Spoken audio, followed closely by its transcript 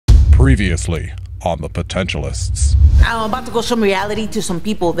Previously on The Potentialists. I'm about to go show reality to some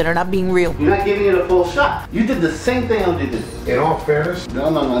people that are not being real. You're not giving it a full shot. You did the same thing I did. In all fairness,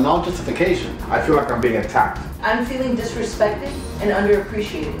 No justification. I feel like I'm being attacked. I'm feeling disrespected and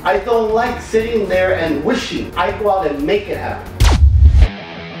underappreciated. I don't like sitting there and wishing. I go out and make it happen.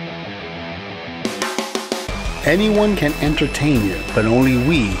 Anyone can entertain you, but only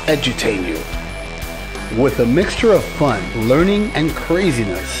we edutain you. With a mixture of fun, learning, and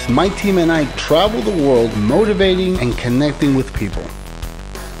craziness, my team and I travel the world motivating and connecting with people.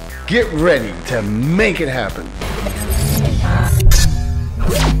 Get ready to make it happen.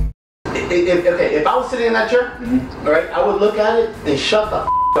 If I was sitting in that chair, all right, I would look at it and shut the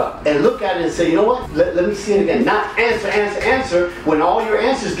up and look at it and say, you know what? Let me see it again. Not answer when all your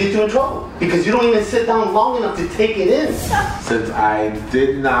answers get you in trouble because you don't even sit down long enough to take it in. Since I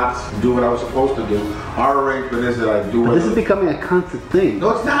did not do what I was supposed to do, our arrangement is that I do But this is becoming a constant thing. No,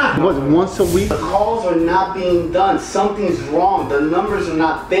 it's not. It was once a week. The calls are not being done. Something's wrong. The numbers are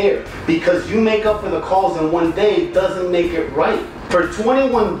not there. Because you make up for the calls in one day doesn't make it right. For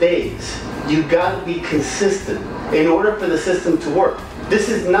 21 days, you gotta be consistent in order for the system to work. This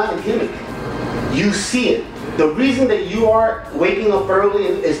is not a gimmick. You see it. The reason that you are waking up early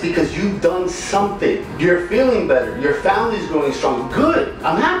is because you've done something. You're feeling better. Your family's growing strong. Good.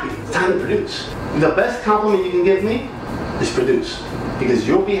 I'm happy. It's time to produce. The best compliment you can give me is produce. Because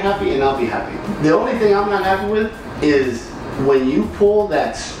you'll be happy and I'll be happy. The only thing I'm not happy with is when you pull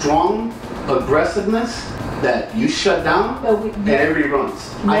that strong aggressiveness that you shut down and everybody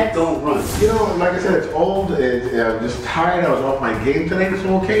runs. I don't run. You know, like I said, it's old. I'm just tired. I was off my game today. It's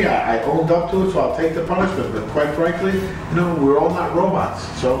okay. I owned up to it, so I'll take the punishment. But quite frankly, you know, we're all not robots.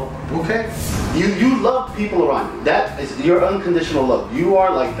 So, okay. You love people around you. That is your unconditional love. You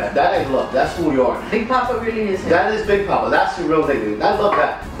are like that. That I love. That's who you are. Big Papa really is him. That is Big Papa. That's the real thing. I love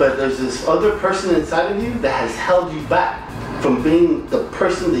that. But there's this other person inside of you that has held you back from being the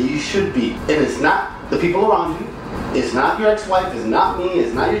person that you should be. And it's not the people around you, it's not your ex-wife, it's not me,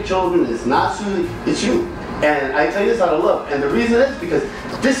 it's not your children, it's not Susie, it's you. And I tell you this out of love. And the reason is because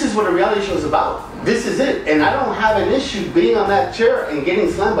this is what a reality show is about. This is it. And I don't have an issue being on that chair and getting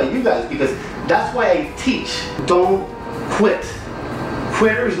slammed by you guys because that's why I teach. Don't quit.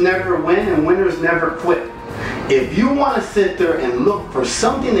 Quitters never win and winners never quit. If you want to sit there and look for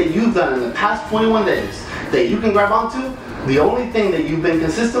something that you've done in the past 21 days that you can grab onto, the only thing that you've been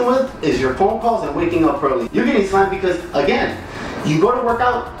consistent with is your phone calls and waking up early. You're getting slammed because, again, you go to work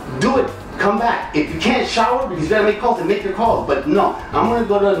out, do it, come back. If you can't shower because you gotta make calls, then make your calls. But no, I'm gonna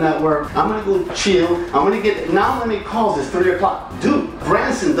go to the network, I'm gonna go chill, I'm gonna make calls, it's 3 o'clock. Dude,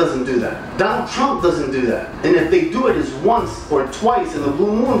 Branson doesn't do that. Donald Trump doesn't do that. And if they do it, it's once or twice in the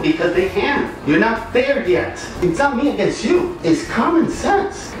blue moon because they can. You're not there yet. It's not me against you. It's common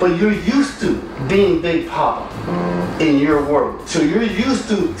sense. But you're used to being Big Papa in your world. So you're used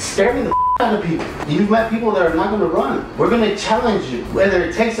to staring the out of people. You've met people that are not going to run. We're going to challenge you. Whether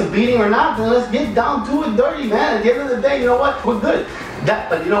it takes a beating or not, then let's get down to it dirty, man. At the end of the day, you know what? We're good.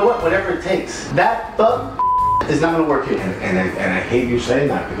 But you know what? Whatever it takes. That thug is not going to work here. And I hate you saying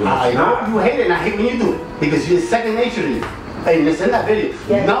that because I know you hate it, and I hate when you do it because it's second nature to you. And it's in that video.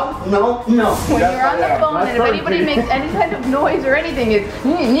 Yes. No. When you're on the phone and if anybody makes any kind of noise or anything, it's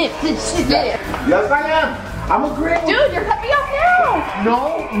yes, I am. I'm agreeing with you. Dude, you're cutting me off now.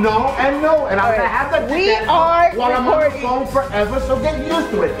 No, and I'm gonna have that. We are while I'm on the phone forever, so get used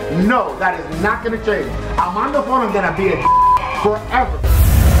to it. No, that is not gonna change. I'm on the phone, I'm gonna be a forever.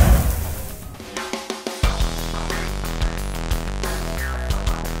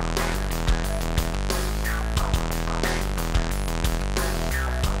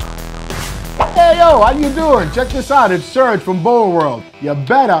 Hey yo, how you doing? Check this out, it's Serge from BOWAworld. You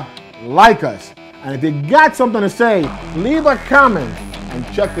better like us. And if you got something to say, leave a comment. And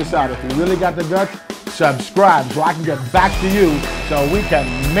check this out, if you really got the guts, subscribe so I can get back to you so we can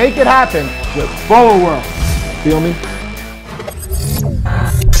make it happen with BOWAworld. Feel me?